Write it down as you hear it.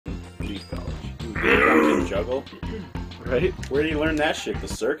can juggle. Right? Where did he learn that shit? The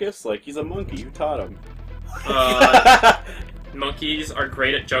circus? Like, he's a monkey. Who taught him? Monkeys are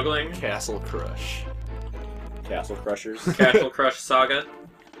great at juggling. Castle Crush. Castle Crushers. Castle Crush Saga.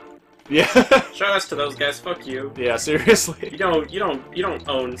 Yeah. Shout outs to those guys. Fuck you. Yeah, seriously. You don't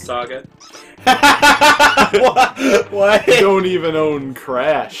own Saga. What? You don't even own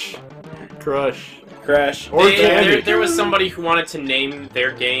Crush. Crash. Or Candy. There was somebody who wanted to name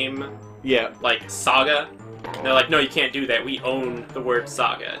their game Yeah. like Saga. And they're like, no, you can't do that. We own the word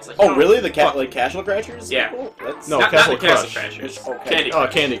Saga. It's like, Oh, no, really? The fuck. Castle Crashers? Yeah. Cool. That's... No, not Castle the Castle Crush. Crashers. Okay. Candy Oh,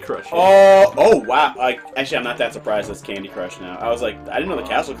 Crush. Candy Crush. Yeah. Oh, wow. Actually, I'm not that surprised that's Candy Crush now. I was like, I didn't know the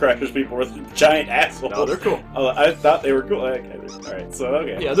Castle Crashers people were giant assholes. No, they're cool. I thought they were cool. Okay. Alright, so,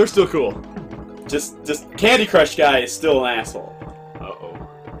 okay. Yeah, they're still cool. Just Candy Crush guy is still an asshole. Uh-oh.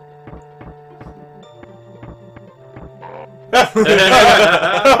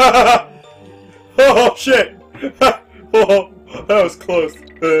 Oh, shit! Oh, that was close.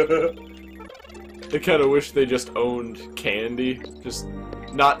 I kind of wish they just owned candy,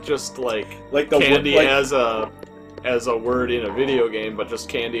 not just like Like the candy like, as a word in a video game, but just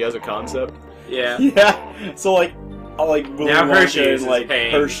candy as a concept. Yeah. Yeah. So like Willy Now Wonka Hershey's and like is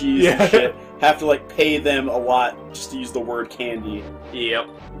paying. Hershey's Yeah. and shit have to like pay them a lot just to use the word candy. Yep.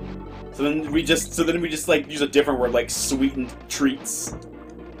 So then we just like use a different word like sweetened treats.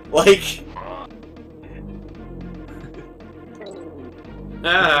 Like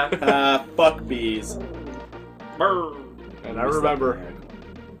fuck bees. Brr. And I remember,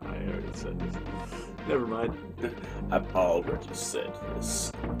 I already said this. Never mind. I've already said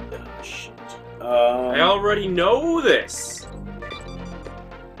this. Oh, shit. I already know this.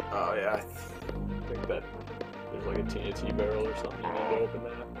 Oh yeah, I think that there's like a TNT barrel or something. You need to open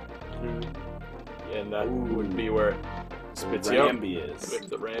that. And that would be where it spits you out. Ramby is. With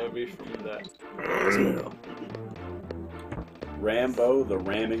the Ramby from that barrel. Rambo the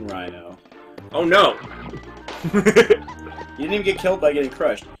Ramming Rhino. Oh no. You didn't even get killed by getting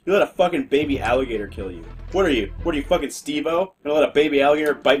crushed. You let a fucking baby alligator kill you. What are you? What are you, fucking Steve-O? Gonna let a baby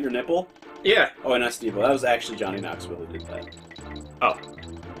alligator bite your nipple? Yeah. Oh, not Steve-O. That was actually Johnny Knoxville who did that. Oh.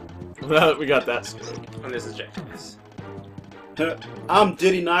 Well, we got that straight. And this is Jackass. I'm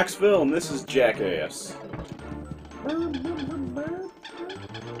Diddy Knoxville, and this is Jackass. I'm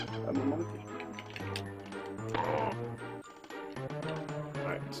a monkey.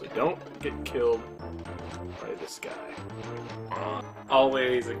 Alright, so don't get killed by this guy.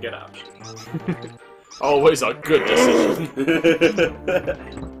 Always a good option. Always a good decision.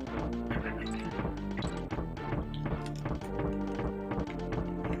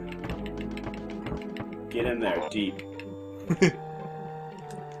 Get in there, deep.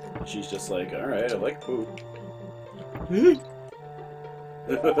 She's just like, alright, I like poop.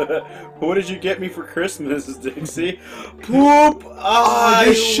 What did you get me for Christmas, Dixie? Poop! Oh,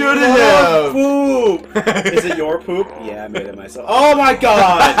 you should have! Poop! Is it your poop? Yeah, I made it myself. Oh my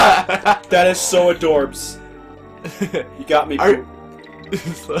god! That is so adorbs. You got me poop.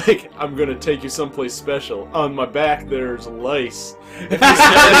 It's like, I'm gonna take you someplace special. On my back, there's lice. If you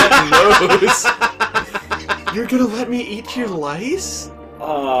said it knows. You're gonna let me eat your lice?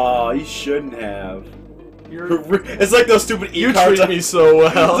 Oh, you shouldn't have. It's like those stupid You e-cards. treat me so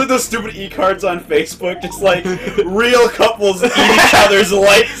well. It's like those stupid e-cards on Facebook. Just like real couples eat each other's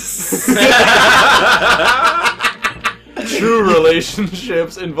lice. True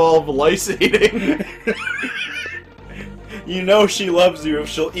relationships involve lice eating. You know she loves you if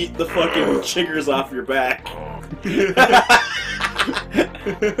she'll eat the fucking chiggers off your back.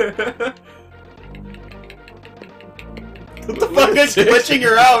 What the fuck is glitching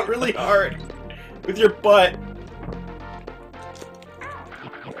her out really hard with your butt?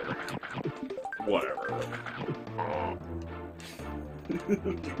 Whatever.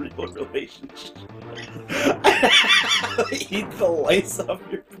 Real relationship. Eat the lice off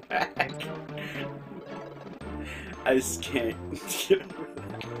your back. I just can't get over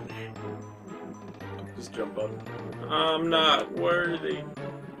that. Just jump up. I'm not worthy.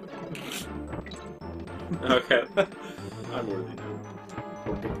 Okay. I'm worthy now.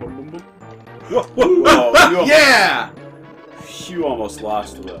 Whoa, whoa, whoa. Yeah! You almost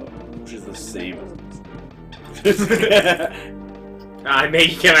lost, though. Which is the same as I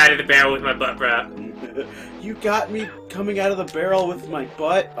made you come out of the barrel with my butt, bro. You got me coming out of the barrel with my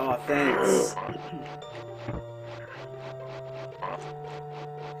butt? Aw, thanks.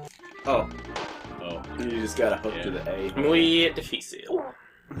 Oh. Oh. You just got a hook to the A. Muy difícil.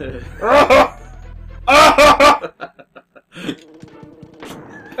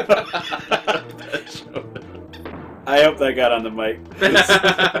 hope that got on the mic.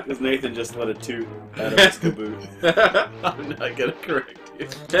 Because Nathan just let a toot out of his caboot. I'm not gonna correct you.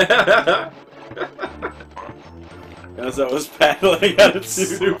 As I was paddling out of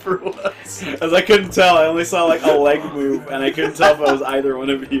Super was. As I couldn't tell, I only saw like a leg move, and I couldn't tell if it was either one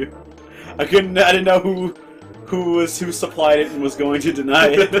of you. I didn't know who supplied it and was going to deny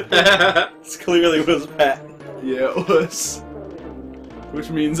it. It clearly was Pat. Yeah, it was. Which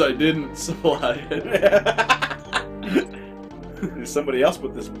means I didn't supply it. Somebody else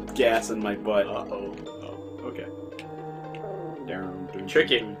put this gas in my butt. Uh-oh. Oh, okay.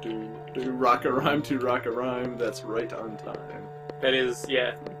 Tricky. To rock a rhyme, that's right on time. That is,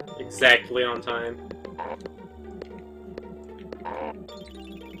 yeah, exactly on time.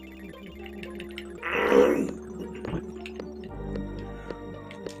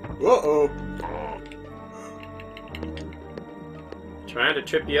 Uh-oh. Trying to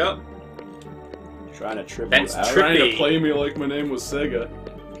trip you up. Trying to trip That's you out. Trying to trippy. play me like my name was Sega.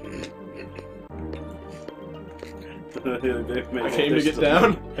 I came to get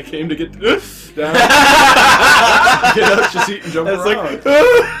down. I came to get down. Get up, just eat and jump It's around.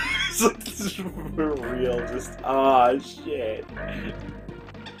 it's like this is for real. Just shit.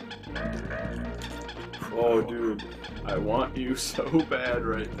 Oh, dude. I want you so bad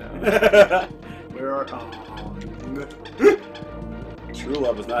right now. Where are? Oh. True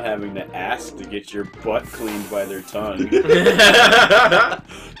love is not having to ask to get your butt cleaned by their tongue.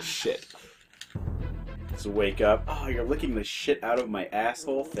 Shit. Just wake up. Oh, you're licking the shit out of my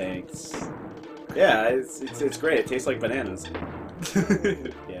asshole. Thanks. Yeah, it's great. It tastes like bananas.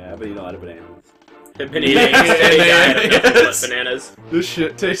 Yeah, I've been eating a lot of bananas. I've been eating a steady diet of nothing but bananas. This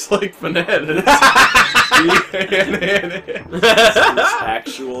shit tastes like bananas. This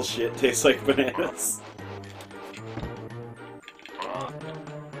actual shit tastes like bananas.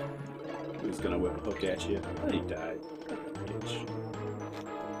 Who's gonna whip a hook at you? Oh, he died. Bitch.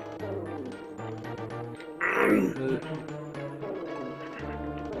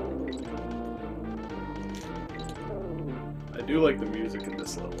 I do like the music in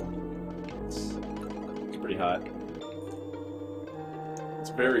this level. It's pretty hot. It's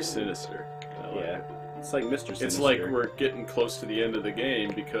very sinister. I like Yeah. it. It's like Mr. Sinister. It's like we're getting close to the end of the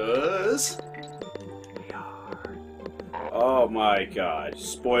game because... Oh my god.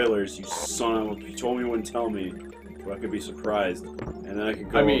 Spoilers, you son of a... You told me you wouldn't tell me. So I could be surprised. And then I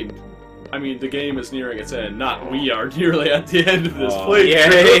could go... I mean, the game is nearing its end. Not we are nearly at the end of this Oh.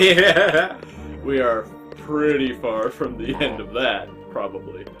 playthrough. Yeah. We are pretty far from the end of that,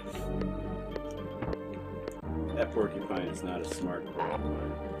 probably. That porcupine is not a smart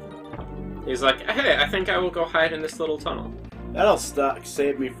porcupine. He's like, hey, I think I will go hide in this little tunnel. That'll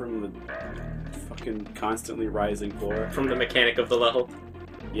save me from the fucking constantly rising floor. From the mechanic of the level.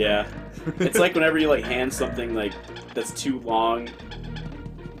 Yeah. It's like whenever you like hand something like that's too long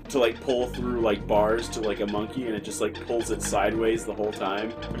to like pull through like bars to like a monkey and it just like pulls it sideways the whole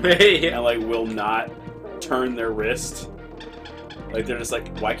time Yeah. and like will not turn their wrist. Like they're just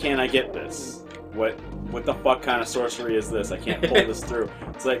like, why can't I get this? What the fuck kind of sorcery is this? I can't pull this through.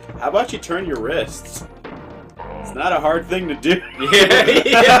 It's like, how about you turn your wrists? It's not a hard thing to do.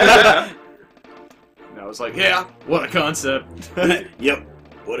 Yeah. And I was like, yeah, what a concept. Yep.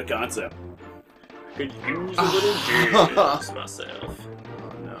 What a concept. Could use a little juice myself.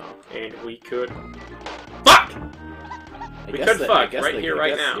 Oh no. And we could... Fuck! We guess could that- fuck I guess right they- here, I right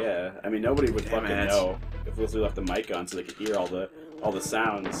guess- now. Yeah, I mean nobody would Damn fucking it. know if we left the mic on so they could hear all the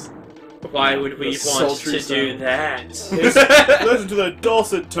sounds. Why would we The want sultry to do sound. that? Listen to the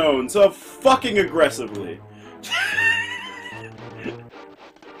dulcet tones of fucking aggressively.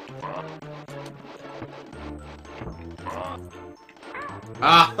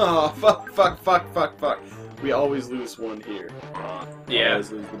 Oh, fuck. We always lose one here. Yeah,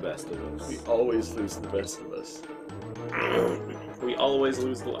 Always lose the best of us. We always lose the best of us. we always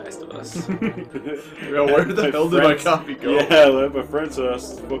lose the last of us. Yo, where the hell did my friends- coffee go? Yeah, like my friend's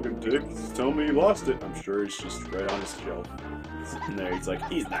house. Fucking dick. He's telling me he lost it. I'm sure it's just right on his shelf. Sitting there, he's like,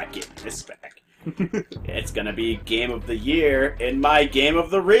 he's not getting this back. It's gonna be game of the year in my game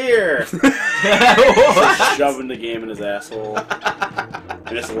of the rear. Just shoving the game in his asshole and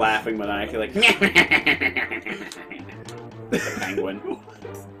just laughing maniacally, like the penguin.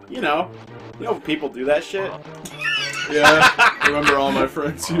 You know, people do that shit. Yeah, remember all my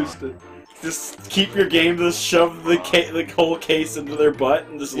friends used it. Just keep your game, just shove the whole case into their butt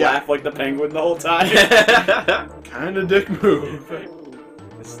and just Yeah. laugh like the penguin the whole time. Kinda dick move.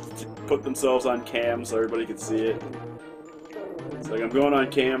 Just put themselves on cam so everybody can see it. It's like, I'm going on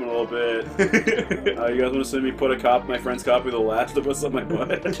cam in a little bit. You guys want to see me put my friend's copy of The Last of Us on my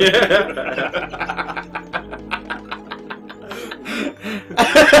butt?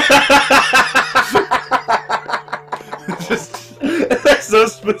 That's so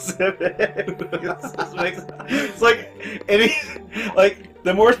specific. It's like any, like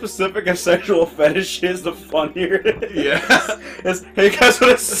the more specific a sexual fetish is, the funnier it is. Yeah. It's, hey guys,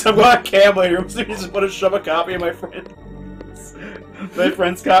 I'm on cam later. So you just want to shove a copy of my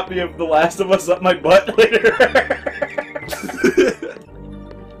friend's copy of The Last of Us up my butt later.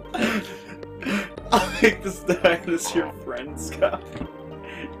 I'll make this is your friend's copy.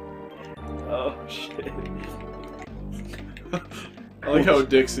 Oh shit. I like how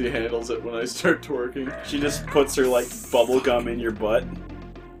Dixie handles it when I start twerking. She just puts her like bubble gum in your butt.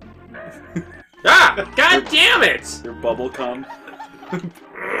 Ah! God damn it! Your bubble cum.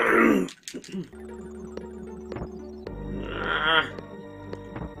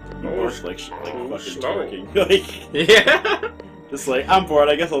 Like fucking twerking. Like, Yeah. just like, I'm bored,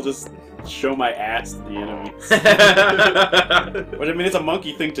 I guess I'll just show my ass to the enemies. But I mean, it's a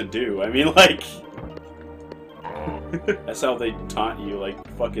monkey thing to do. I mean, like, that's how they taunt you, like,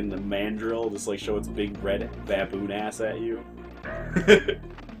 fucking the mandrill, just like show its big red baboon ass at you.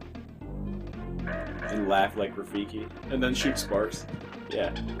 And laugh like Rafiki. And then shoot sparks.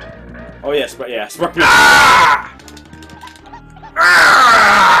 Yeah. Oh yeah, spark. Ah!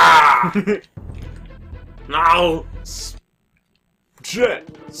 Ah! No! Jet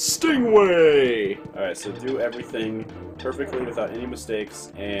Stingray! Alright, so do everything perfectly without any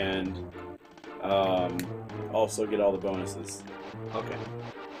mistakes, and also get all the bonuses. Okay.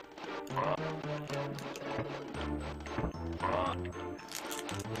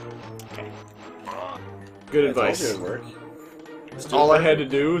 Good advice. It would work. All I had to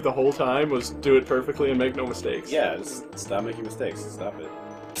do the whole time was do it perfectly and make no mistakes. Yeah, just stop making mistakes. Stop it.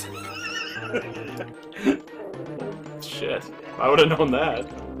 Shit. I would have known that.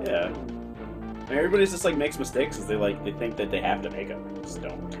 Yeah. And everybody just like makes mistakes because they think that they have to make them. They just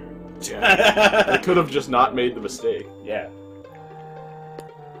don't. Yeah. They could have just not made the mistake. Yeah.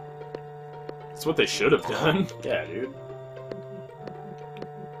 That's what they should have done. Yeah, dude.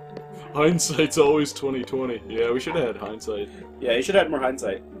 Hindsight's always 20/20. Yeah, we should have had hindsight. Yeah, you should have had more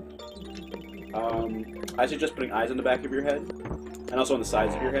hindsight. I suggest putting eyes on the back of your head, and also on the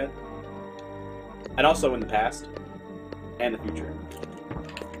sides of your head, and also in the past and the future.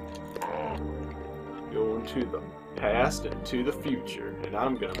 Going to the past and to the future, and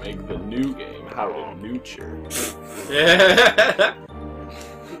I'm gonna make the new game how to nurture.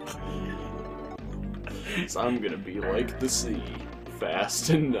 So I'm gonna be like the sea, fast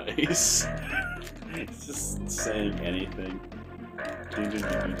and nice. It's just saying anything. I'm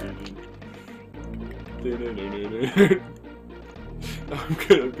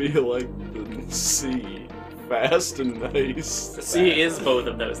gonna be like the sea, fast and nice. The sea is both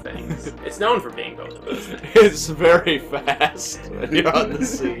of those things. It's known for being both of those things. It's very fast when you're on the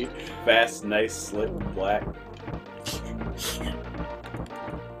sea. Fast, nice, slick, black.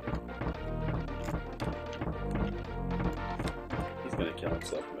 He's gonna kill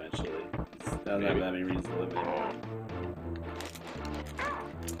himself eventually. Doesn't have that many reasons to live anymore.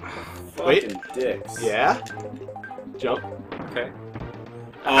 Wait. Fucking dicks. Yeah? Jump. Okay.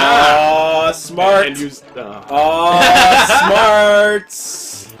 Aw, smart! And use, Aw, smart!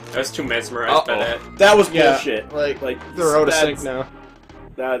 I was too mesmerized by that. That was Yeah. bullshit. Like they're out of sync that's- now.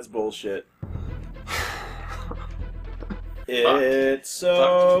 That's bullshit. It's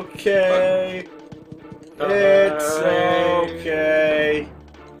okay. It's okay.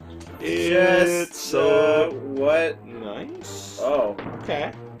 Just what? Nice. Oh,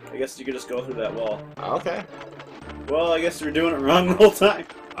 Okay. I guess you could just go through that wall. Okay. Well, I guess you're doing it wrong the whole time.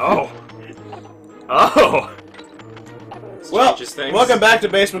 Oh. Oh. Well, Changes things. welcome back to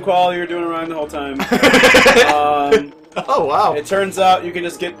Basement Quality. You're doing it wrong the whole time. Oh wow. It turns out you can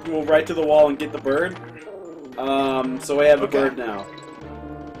just go right to the wall and get the bird. So we have a Okay. bird now.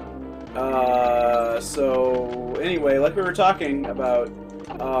 So anyway, like we were talking about,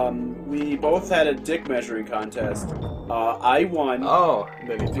 we both had a dick measuring contest. I won Oh,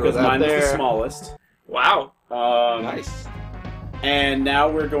 then you threw because that mine was there. the smallest. Wow. Nice. And now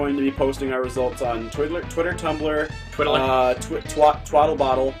we're going to be posting our results on Twitter, Tumblr, Twiddler.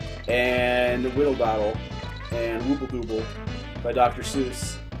 Twaddlebottle, and Whittledottle, and Wooble by Dr.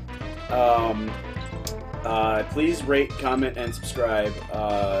 Seuss. Please rate, comment, and subscribe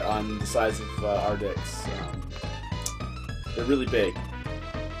on the size of our dicks. They're really big.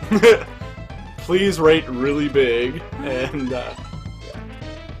 Please rate really big and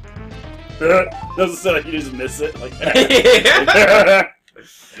Doesn't sound like you just miss it like that.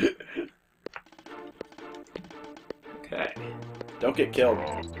 okay. Don't get killed.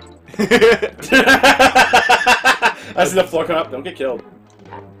 I see the floor come up. Don't get killed.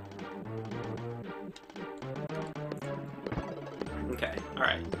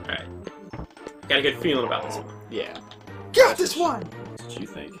 Alright, alright. Got a good feeling about this one. Yeah. Got this one! What you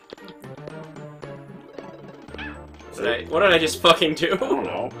think? What did I just fucking do? I don't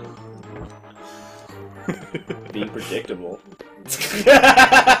know. Being predictable.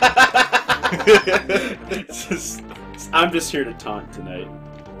 I'm just here to taunt tonight.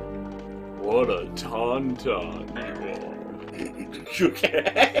 What a tauntaun.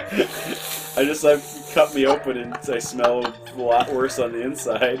 Okay. I just like cut me open and I smell a lot worse on the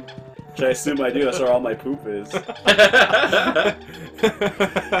inside. Which I assume I do, that's where all my poop is.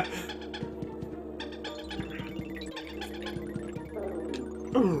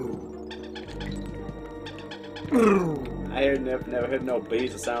 I had never heard no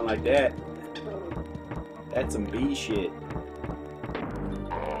bees that sound like that. That's some bee shit.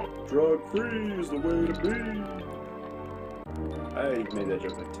 Drug free is the way to be. I made that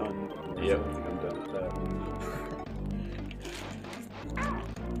joke a ton. Yep. I think I'm done with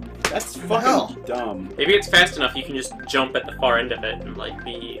that. That's fucking hell? dumb. Maybe it's fast enough you can just jump at the far end of it and like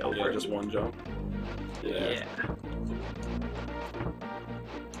be over. Yeah, just one jump. Yeah.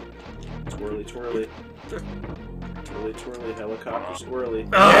 Twirly, twirly. Twirly, twirly, helicopter swirly.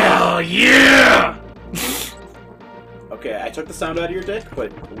 Oh yeah! Okay, I took the sound out of your dick,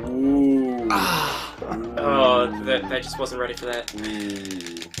 but ooh. Oh, that just wasn't ready for that.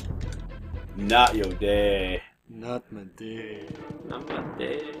 Ooh. Not your day. Not my day. I'm not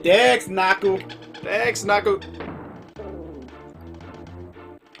dead. Dex Naku. Thanks, Naku.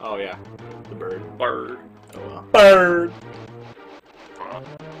 Oh yeah, the bird. Bird. Oh well. Bird.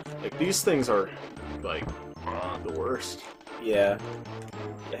 Like these things are like the worst. Yeah.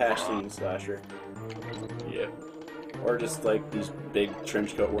 The hash-slinging slasher. Yeah. Or just like these big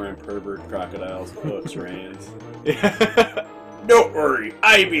trench coat wearing pervert crocodiles with hooks or hands. Yeah. Don't worry,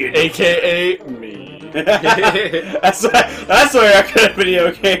 I be an AKA me. that's why our kind of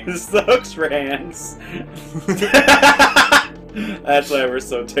video games, the hooks for hands. That's why we're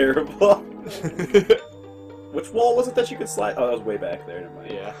so terrible. Which wall was it that you could slide? Oh, that was way back there. Never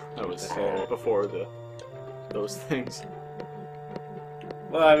mind. Yeah, that was Okay. before those things.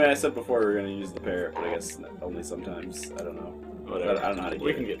 Well, I mean, I said before we were gonna use the parrot, but I guess only sometimes. I don't know. Whatever. I don't know how to get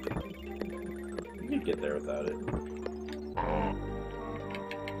We it. can get there. You can get there without it.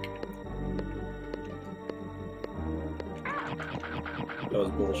 That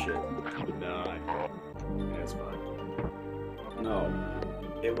was bullshit. Nah, it's fine. No.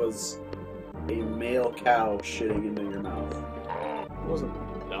 It was a male cow shitting into your mouth. It wasn't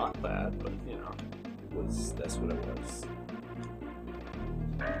not bad, but you know. That's what it was.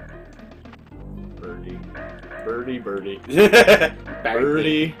 Birdie. Birdie, birdie. Birdie.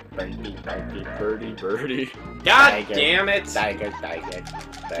 Birdie. Birdie, birdie. God Tiger. damn it! Tiger.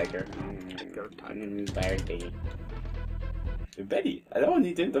 Birdie. Betty, I don't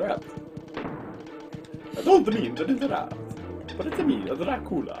need to interrupt. I don't mean to interrupt. But it's me,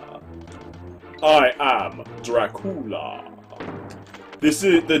 Dracula. I am Dracula. This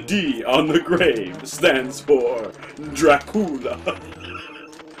is the D on the grave stands for Dracula.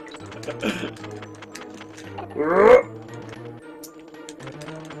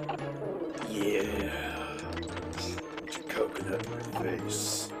 Yeah. Put your coconut in my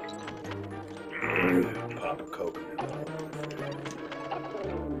face. Pop a coconut.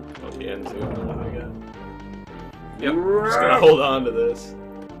 Oh, the end's the only one I got. Yep. Just gonna hold on to this.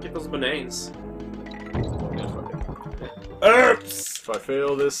 Get those bananas. Yeah, fuck it. Oops! If I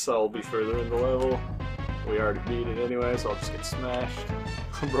fail this, I'll be further in the level. We already beat it anyway, so I'll just get smashed.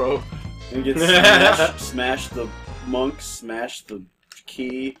 Bro. You get smashed, smash the monk, smash the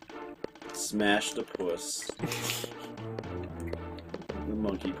key, smash the puss. The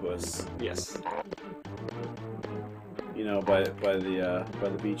monkey puss. Yes. You know, by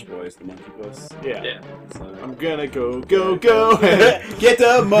the Beach Boys, the monkey puss. Yeah. Yeah. So, I'm gonna go, go, go! get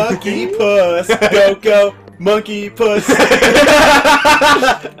the monkey puss! Go, go, monkey puss!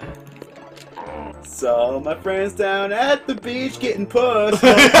 Saw my friends down at the beach getting puss.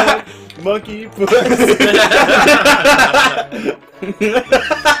 Monkey puss.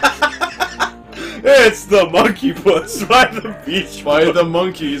 It's the monkey puss by the Beach By Boys. the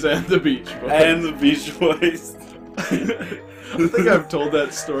monkeys and the beach boys. And the Beach Boys. I think I've told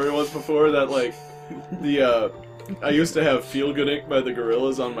that story once before that like I used to have Feel Good Inc. by the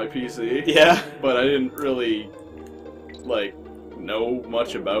Gorillaz on my PC. Yeah. But I didn't really like know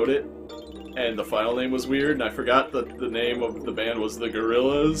much about it. And the file name was weird, and I forgot that the name of the band was the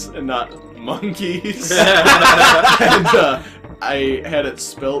Gorillaz and not Monkeys. And I had it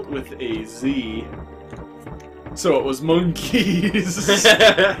spelt with a Z, so it was Monkeys.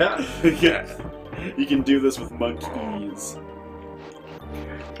 Yeah. You can do this with monkeys.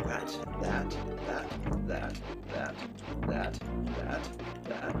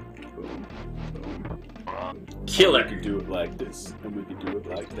 Boom, boom. Killer. We could do it like this, and we could do it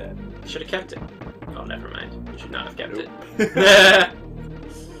like that. Should have kept it. Oh, never mind. You should not have kept Nope. it.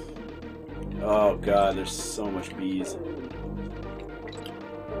 Oh god, there's so much bees.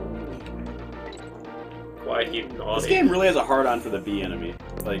 Why keep This naughty? game really has a hard-on for the bee enemy,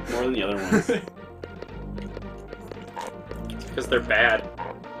 like more than the other ones. Because they're bad.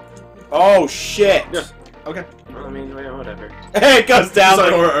 Oh shit! Yeah. Okay. Well, I mean, whatever. Hey, it goes down.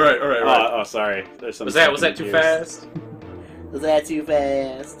 Sorry, like- all right. Oh, sorry. There's some. Was that too fast? Was that too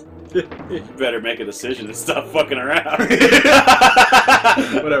fast? You better make a decision and stop fucking around.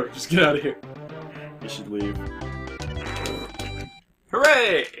 Whatever, just get out of here. You should leave.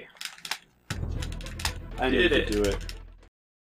 Hooray! I need Did to it. do it.